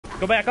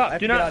Go back up.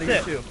 Do not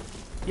sit. Too.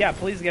 Yeah,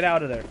 please get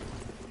out of there.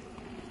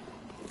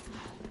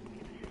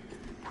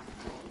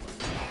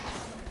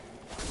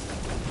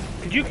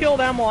 Could you kill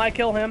them while I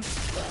kill him?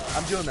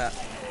 I'm doing that.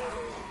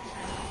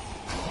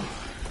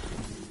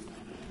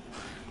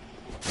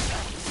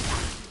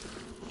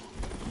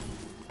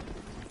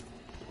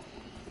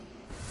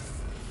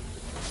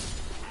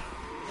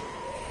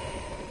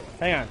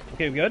 Hang on.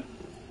 Okay, we good?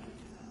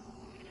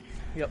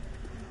 Yep.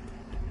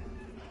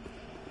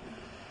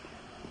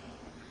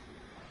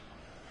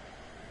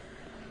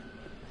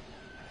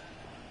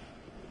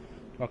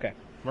 Okay,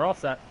 we're all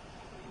set.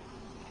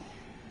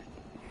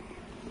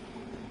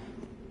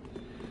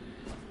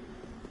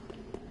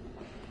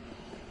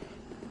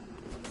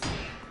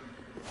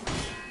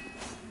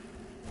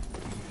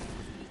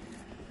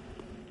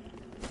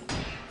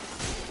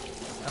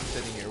 I'm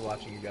sitting here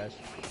watching you guys.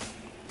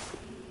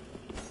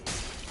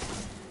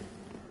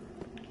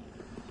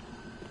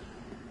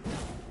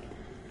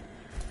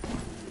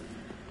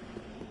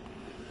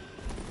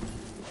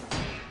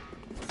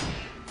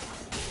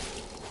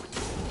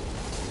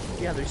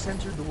 Yeah, they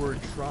censored the word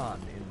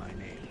Tron in my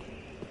name.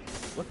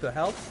 What the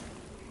hell?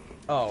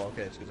 Oh,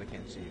 okay, it's because I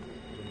can't see you.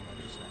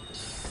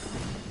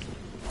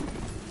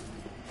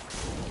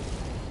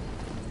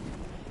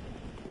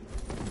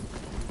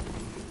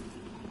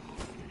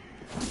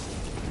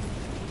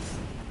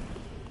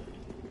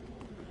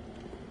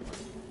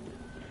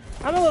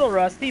 I'm a little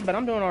rusty, but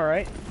I'm doing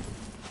alright.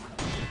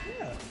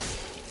 Yeah.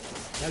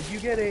 Now, do you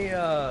get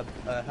a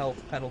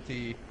health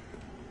penalty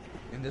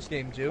in this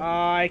game too?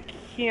 I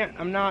can't.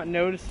 I'm not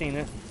noticing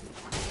it.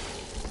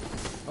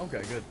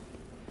 Okay, good.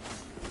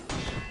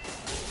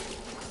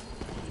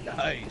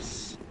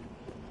 Nice.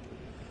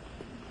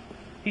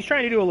 He's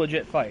trying to do a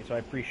legit fight, so I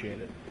appreciate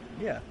it.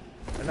 Yeah.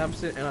 And I'm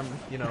sitting, and I'm,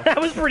 you know.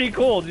 That was pretty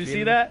cool. Did you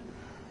see that?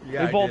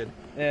 Yeah, we both,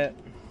 did.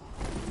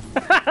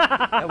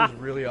 That was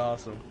really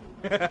awesome.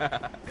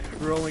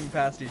 Rolling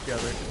past each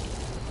other.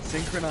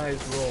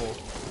 Synchronized roll.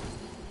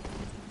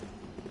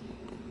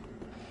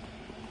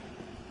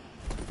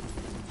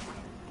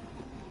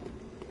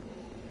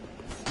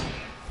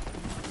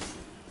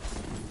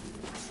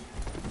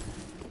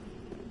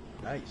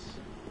 Nice.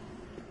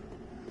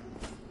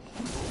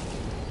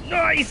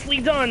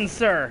 Nicely done,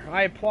 sir.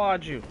 I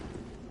applaud you.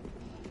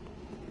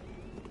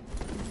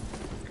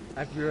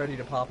 I could be ready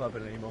to pop up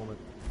at any moment.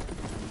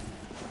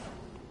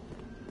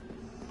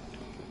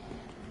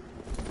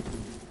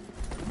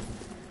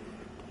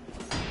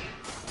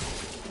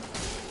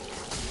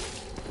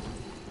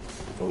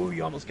 Oh,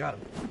 you almost got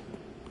him.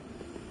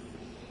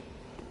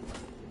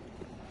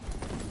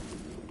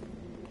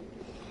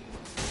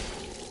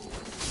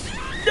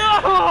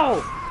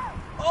 No!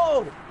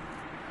 Oh!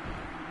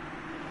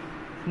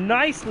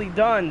 Nicely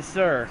done,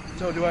 sir.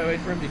 So do I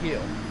wait for him to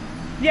heal?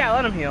 Yeah,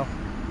 let him heal.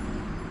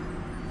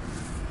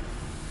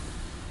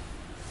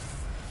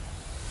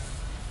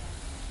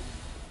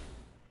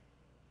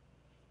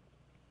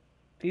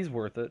 He's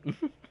worth it.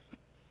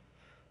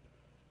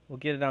 We'll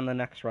get it on the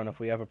next run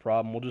if we have a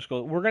problem. We'll just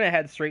go. We're gonna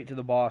head straight to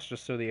the boss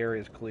just so the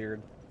area's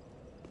cleared,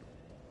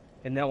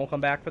 and then we'll come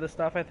back for the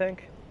stuff. I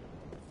think.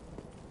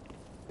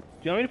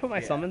 Do you want me to put my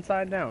summon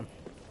side down,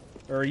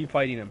 or are you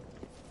fighting him?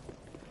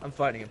 I'm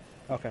fighting him.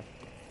 Okay.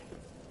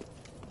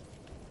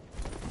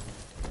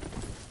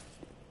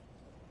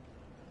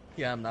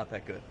 Yeah, I'm not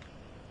that good.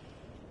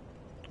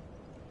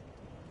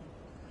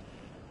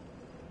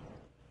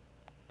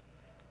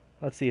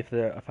 Let's see if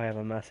I have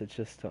a message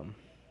system.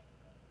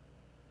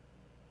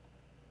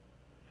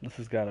 This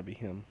has got to be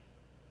him.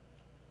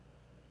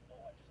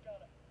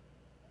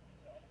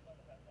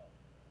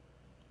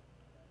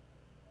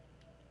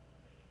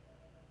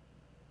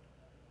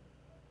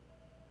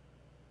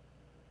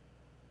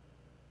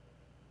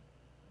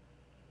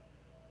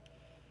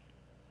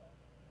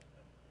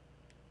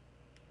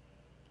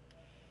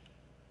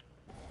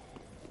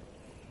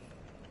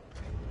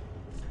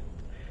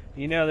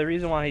 You know, the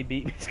reason why he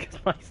beat me is because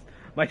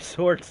my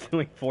sword's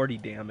doing 40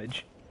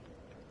 damage.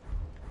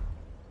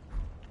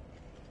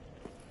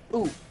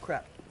 Ooh,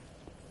 crap.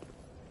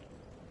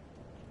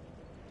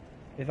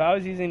 If I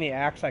was using the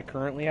axe I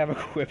currently have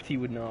equipped, he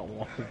would not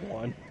have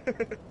won.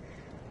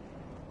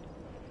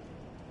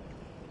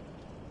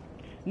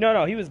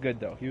 No, he was good,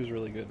 though. He was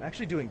really good. I'm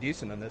actually doing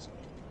decent on this.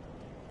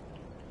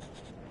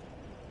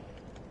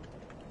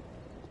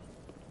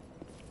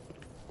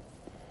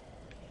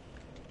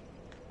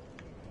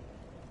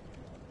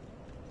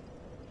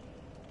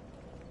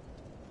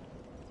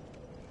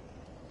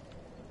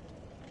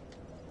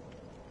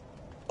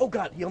 Oh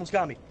god, he almost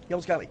got me. He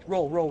almost got me.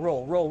 Roll, roll,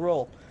 roll, roll,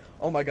 roll.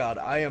 Oh my god,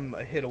 I am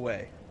a hit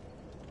away.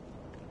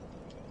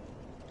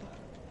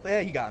 Yeah,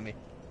 he got me.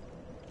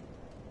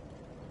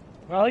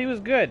 Well, he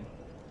was good.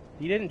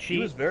 He didn't cheat.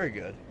 He was very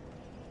good.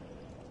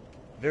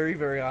 Very,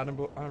 very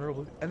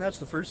honorable. And that's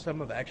the first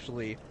time I've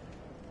actually...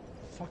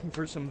 Fucking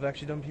first time I've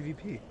actually done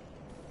PvP.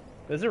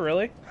 Is it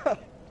really?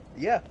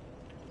 Yeah.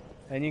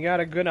 And you got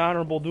a good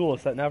honorable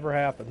duelist. That never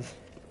happens.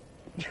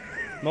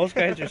 Most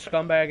guys are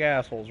scumbag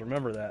assholes.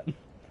 Remember that.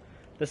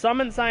 The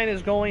summon sign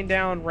is going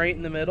down right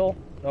in the middle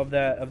of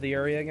the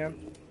area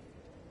again.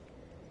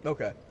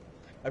 Okay.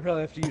 I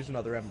probably have to use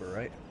another ember,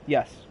 right?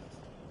 Yes.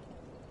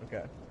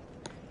 Okay.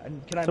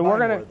 And can I So buy we're more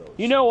gonna. of those?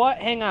 You know what?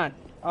 Hang on.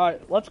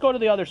 Let's go to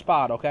the other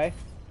spot, okay?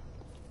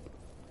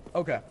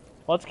 Okay.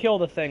 Let's kill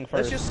the thing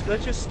first.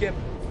 Let's just skip.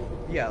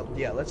 Yeah,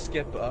 let's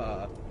skip.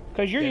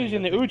 Because you're getting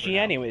using the the thing for Uchi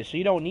now. anyway, so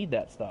you don't need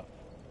that stuff.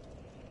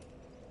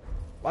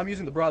 I'm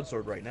using the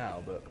broadsword right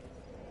now, but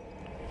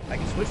I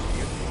can switch to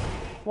you.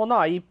 Well, no,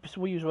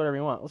 we use whatever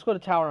you want. Let's go to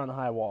tower on the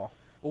high wall.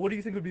 Well, what do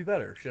you think would be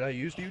better? Should I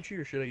use the Uchi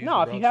or should I use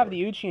No, the if you have broadsword?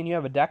 the Uchi and you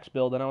have a dex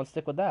build, then I would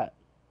stick with that.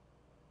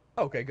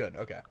 Okay, good.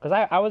 Okay.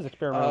 Because I was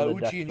experimenting with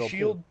the dex Uchi and build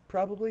shield, too.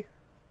 probably.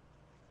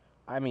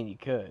 I mean, you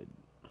could.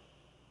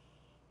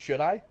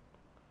 Should I?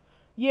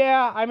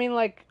 Yeah, I mean,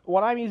 like,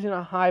 when I'm using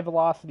a high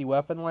velocity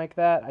weapon like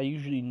that, I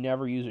usually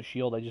never use a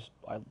shield.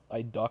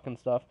 I duck and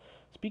stuff.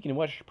 Speaking of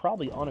which, I should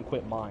probably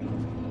unequip mine.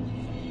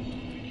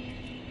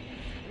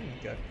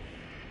 Okay.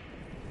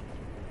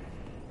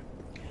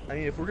 I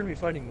mean, if we're gonna be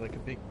fighting like a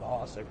big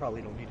boss, I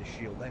probably don't need a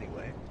shield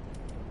anyway.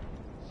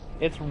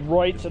 It's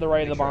right Just to the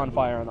right of the make sure I'm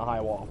bonfire on the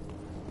high wall.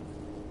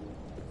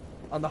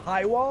 On the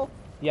high wall,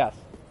 Yes.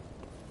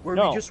 where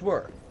No. we just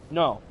were.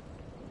 No.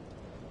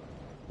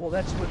 Well,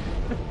 that's what.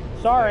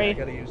 Sorry. I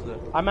gotta use the.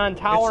 I'm on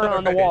tower It's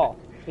on the alright. wall.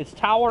 It's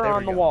tower There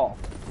on we the go. wall.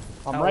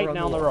 I'm Tower right on the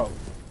down the wall. road.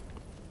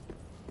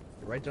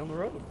 You're right down the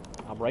road.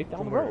 I'm right down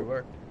From the where we road.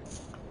 were.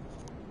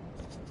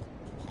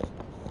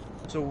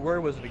 So where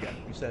was it again?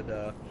 You said.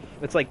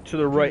 It's like to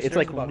the right. It's stairs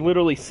like at the bottom.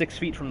 literally 6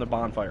 feet from the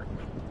bonfire.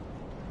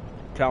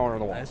 Tower on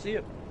the wall. I see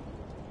it.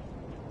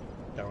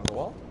 Tower on the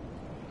wall.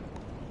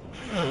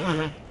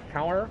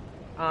 Tower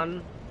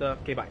on the.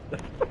 Okay, bye.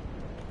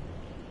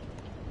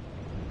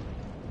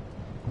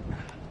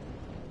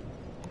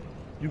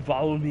 You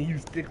follow me, you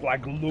stick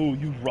like glue,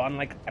 you run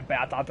like a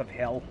bat out of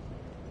hell.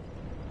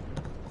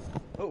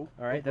 Oh.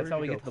 Alright, that's how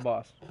we get to the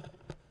boss.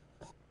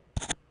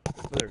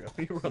 There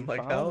we go. You run You like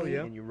follow hell, me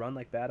yeah. And you run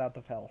like bat out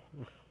of hell.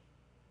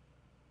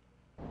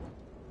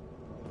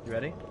 You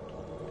ready?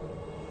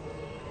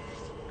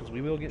 Because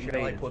we will get Should I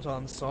invaded. like put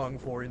on song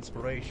for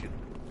inspiration?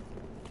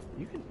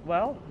 You can,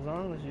 well, as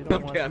long as you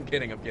don't want I'm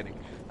kidding.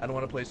 I don't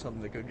want to play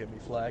something that could get me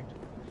flagged.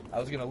 I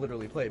was gonna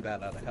literally play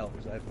Bat Out of Hell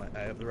because I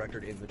have the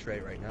record in the tray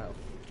right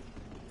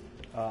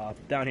now.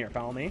 down here,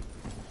 follow me.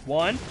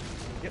 1.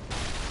 Yep.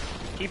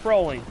 Keep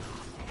rolling.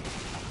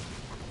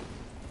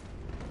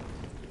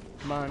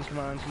 Come on, come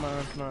on, come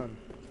on, come on.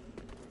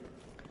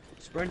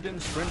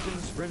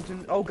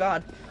 Sprinting. Oh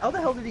god. How the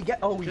hell did he get?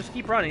 Oh, Just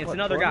keep running. It's what,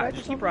 another Thorn guy. Knight or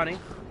Just keep something? running.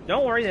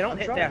 Don't worry, they don't I'm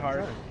hit trying, that I'm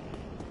hard. trying.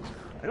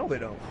 I know they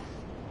don't.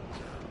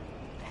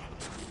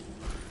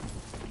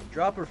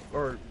 Drop or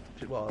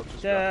well, I'll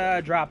just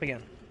drop. Drop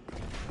again.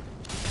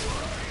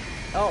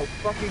 Oh,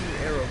 fucking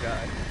arrow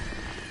guy.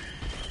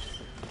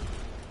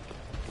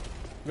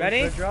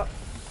 Ready? Should I drop?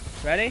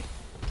 Ready?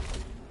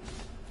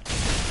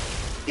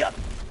 Yep.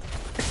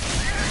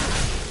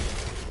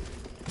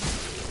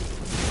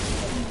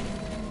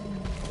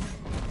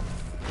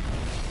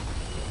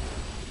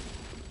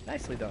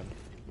 Nicely done.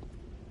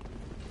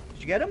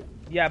 Did you get him?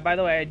 Yeah, by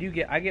the way,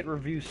 I get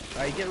reduced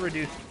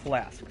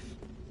flasks.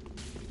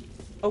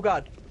 Oh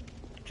god.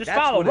 Just That's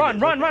follow. what it Run,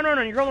 is, run, okay. run, run,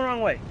 run. You're going the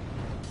wrong way.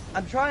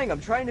 I'm trying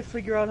to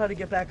figure out how to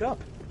get back up.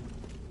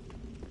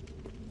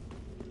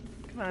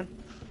 Come on.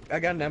 I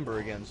got an ember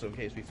again, so in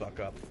case we fuck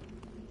up.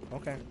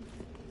 Okay.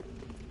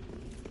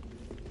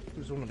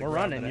 Who's one of the We're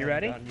ground running. that I You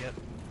haven't ready? gotten yet?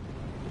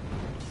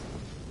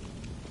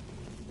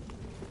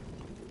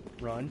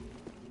 Run.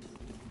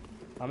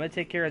 I'm gonna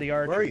take care of the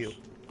archers. Where are you?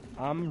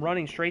 I'm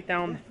running straight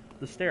down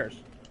the stairs.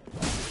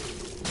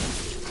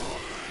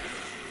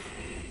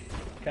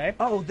 Okay.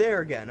 Oh, there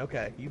again.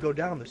 Okay, you go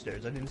down the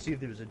stairs. I didn't see if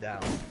there was a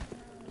down.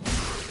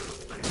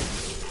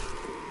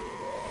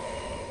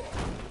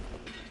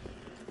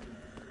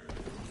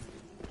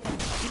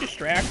 You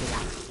distracted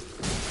him.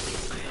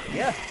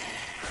 Yeah,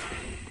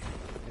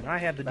 And I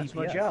have the that's DPS.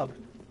 my job.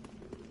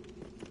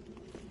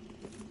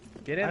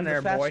 Get in I'm there,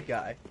 the fast boy.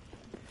 guy.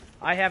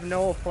 I have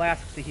no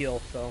flasks to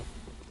heal, so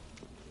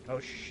Oh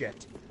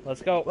shit.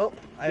 let's go. Well,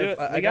 Do it.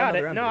 I We got it.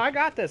 another No, ember. I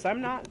got this. I'm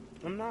not.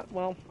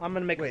 Well, I'm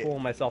gonna make Wait, a fool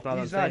of myself now that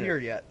I'm He's not saying here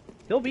it. yet.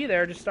 He'll be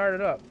there. Just start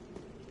it up.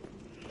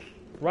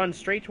 Run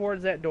straight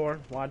towards that door.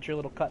 Watch your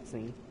little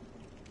cutscene.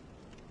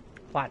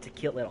 Watch a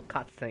cute little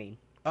cutscene.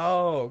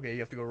 Oh, okay. You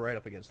have to go right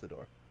up against the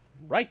door.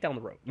 Right down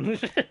the road.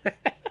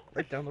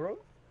 Right down the road.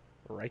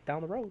 Right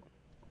down the road.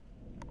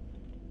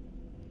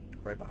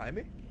 Right behind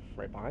me.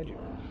 Right behind you.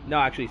 No,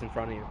 actually, he's in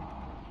front of you.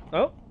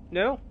 Oh,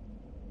 no.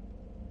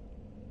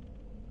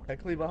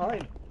 Technically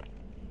behind.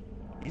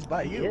 He's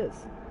by He you. is.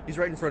 He's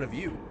right in front of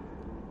you.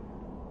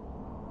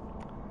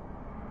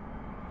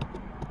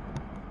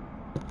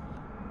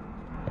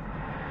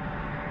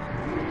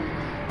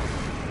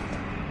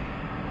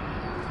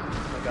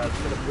 Oh my god,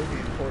 it's got a movie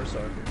in Horse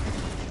Archer.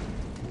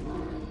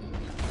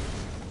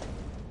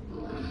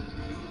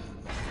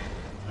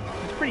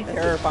 He's pretty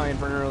terrifying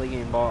for an early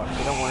game boss,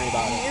 so don't worry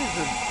about it.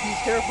 He's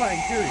terrifying,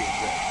 period.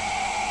 Then.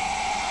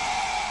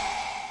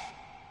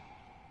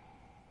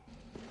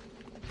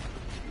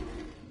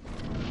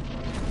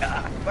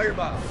 Ah,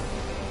 firebomb.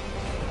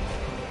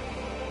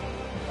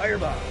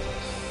 Firebomb.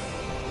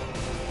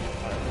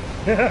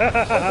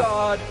 Oh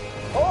god!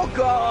 Oh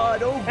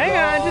god! Oh god!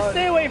 Hang on, just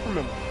stay away from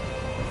him.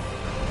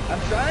 I'm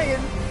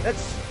trying.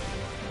 That's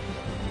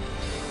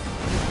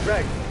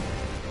Greg.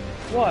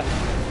 What?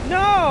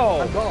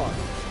 No! I'm gone.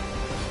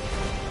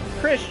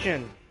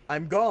 Christian.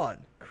 I'm gone.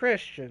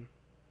 Christian.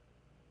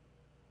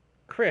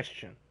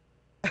 Christian.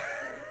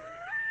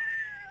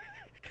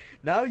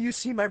 Now you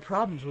see my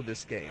problems with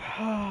this game.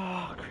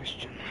 Oh,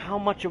 Christian. How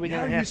much are we Now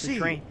gonna you have to see.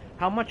 train?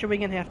 How much are we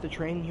gonna have to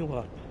train you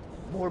up?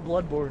 More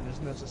Bloodborne is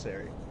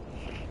necessary.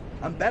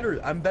 I'm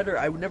better. I'm better.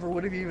 I never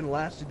would have even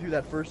lasted through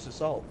that first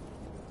assault.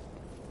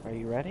 Are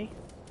you ready?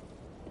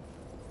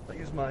 If I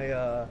use my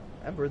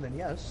Ember, then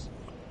yes.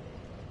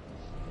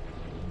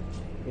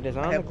 It is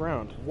I on the have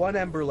ground. one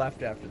Ember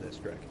left after this,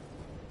 Greg.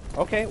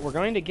 Okay, we're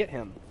going to get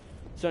him.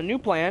 So new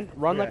plan,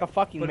 run like a Okay,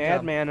 fucking put it down.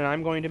 madman and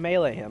I'm going to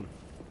melee him.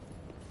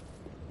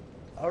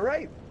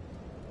 Alright.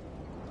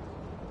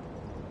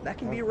 That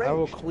can be I will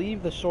arranged.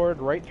 cleave the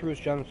sword right through his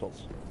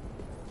genitals.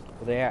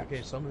 With the axe.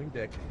 Okay, summoning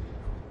dick.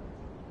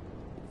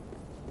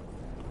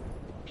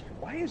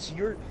 Why is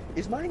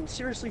mine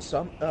seriously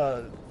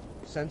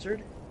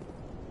censored?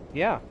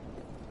 Yeah.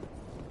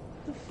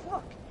 What the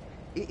fuck?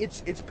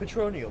 It's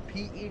Petronio.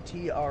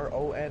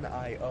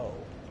 Petronio.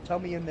 Tell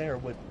me in there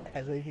what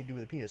has anything to do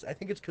with the penis. I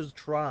think it's because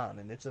Tron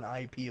and it's an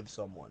IP of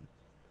someone.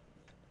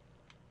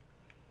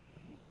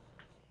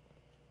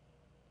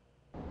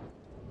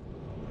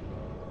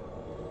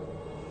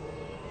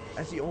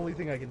 That's the only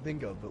thing I can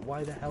think of, but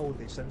why the hell would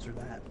they censor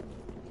that?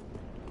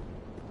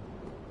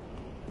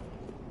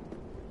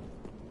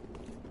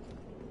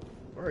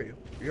 Where are you?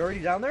 Are you already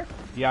down there?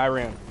 Yeah, I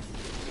ran.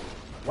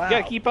 Wow. You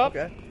gotta keep up.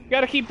 Okay. You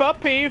gotta keep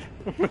up, Peeve.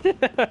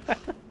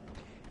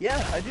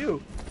 Yeah, I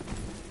do.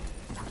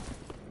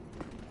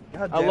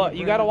 God damn it,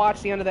 You gotta Brandon.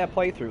 watch the end of that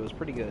playthrough. It was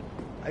pretty good.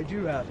 I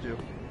do have to.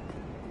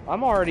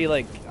 I'm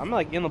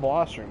like in the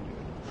boss room,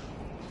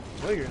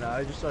 dude. No, you're not.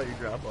 I just saw you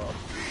drop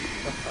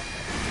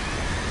off.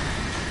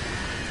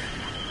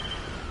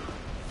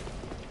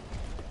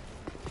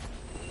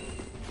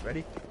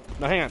 Ready?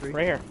 No, hang on, 3.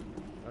 right here.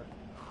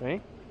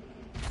 Alright.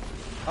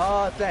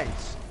 See?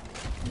 Thanks.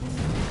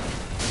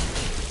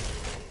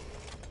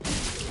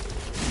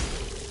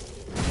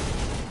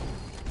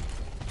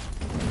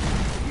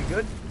 You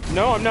good?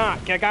 No, I'm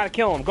not. I gotta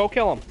kill him. Go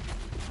kill him.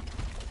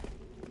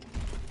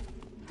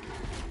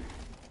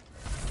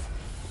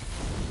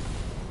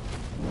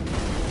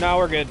 No,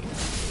 we're good.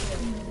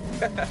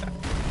 See?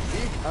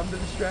 I'm the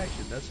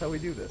distraction. That's how we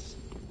do this.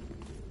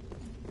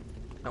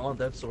 I want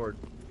that sword.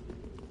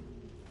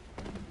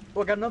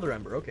 Oh, I got another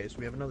ember. Okay, so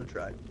we have another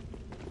try.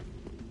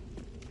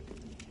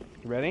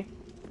 You ready?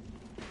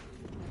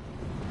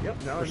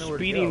 Yep, now I know We're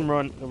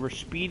where to go. We're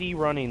speedy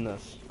running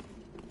this.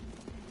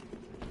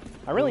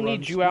 I really We'll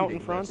need run you out in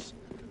speeding front. this.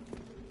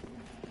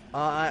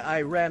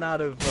 I ran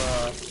out of,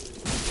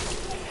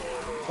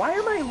 Why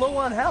am I low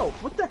on health?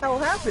 What the hell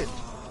happened?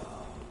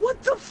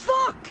 What the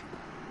fuck?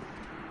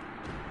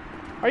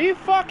 Are you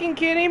fucking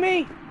kidding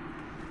me?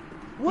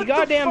 What You the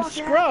goddamn fuck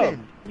scrub.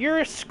 happened? You're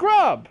a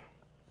scrub.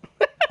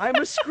 I'm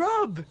a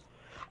scrub.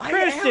 I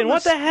Christian, am a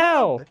what the scrub.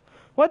 hell?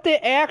 What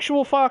the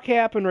actual fuck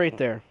happened right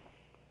there?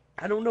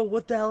 I don't know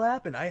what the hell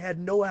happened. I had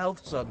no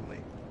health suddenly.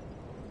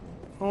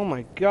 Oh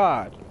my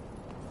god.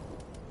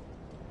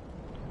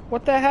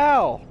 What the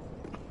hell?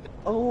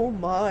 Oh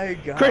my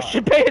god.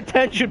 Christian, pay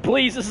attention,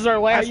 please. This is our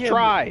last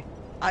try.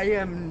 I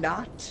am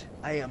not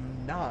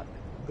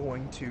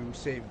going to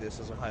save this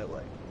as a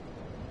highlight.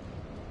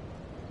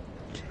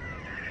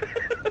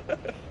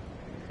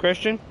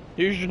 Christian,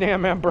 use your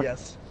damn ember.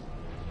 Yes.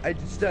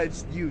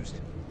 It's used.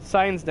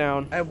 Signs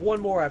down. I have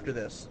one more after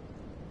this.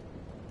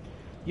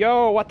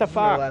 Yo, what the This is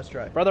my fuck? last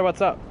try. Brother,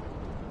 what's up?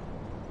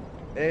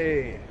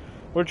 Hey.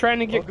 We're trying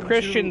to get Welcome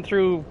Christian to-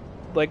 through,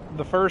 like,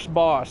 the first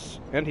boss,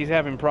 and he's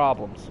having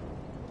problems.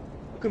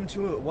 Welcome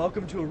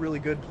to a really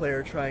good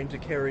player trying to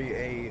carry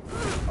a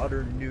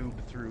utter noob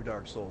through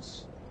Dark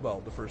Souls.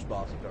 Well, the first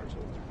boss of Dark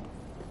Souls.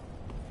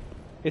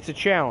 It's a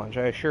challenge,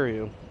 I assure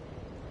you.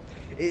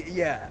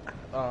 Yeah.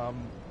 I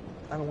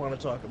don't want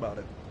to talk about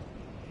it.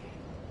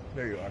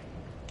 There you are.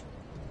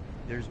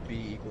 There's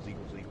B equals D.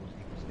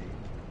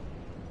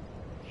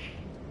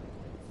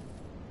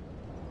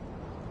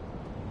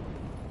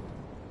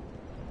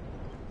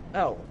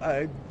 Oh,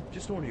 I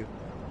just warned you.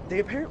 They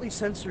apparently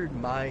censored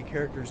my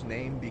character's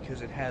name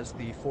because it has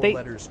the four They-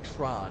 letters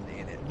Tron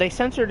in it. They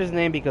censored his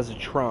name because of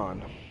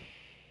Tron.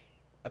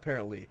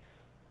 Apparently.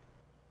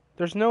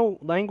 There's no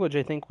language,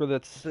 I think, where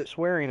that's The-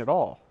 swearing at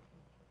all.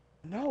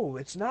 No,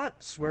 it's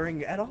not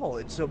swearing at all.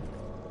 It's a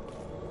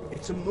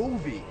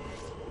movie.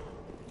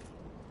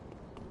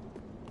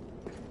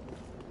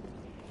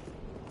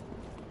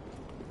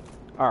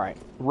 Alright.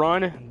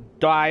 Run,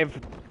 dive,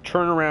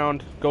 turn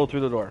around, go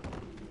through the door.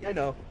 I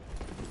know.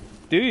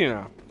 Do you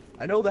know?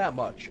 I know that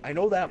much.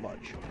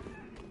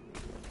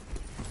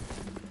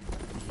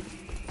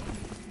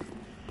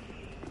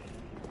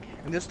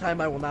 And this time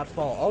I will not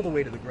fall all the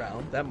way to the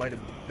ground. That might have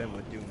been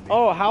what doomed me.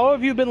 Oh, how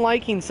have you been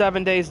liking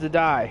 7 Days to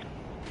Die?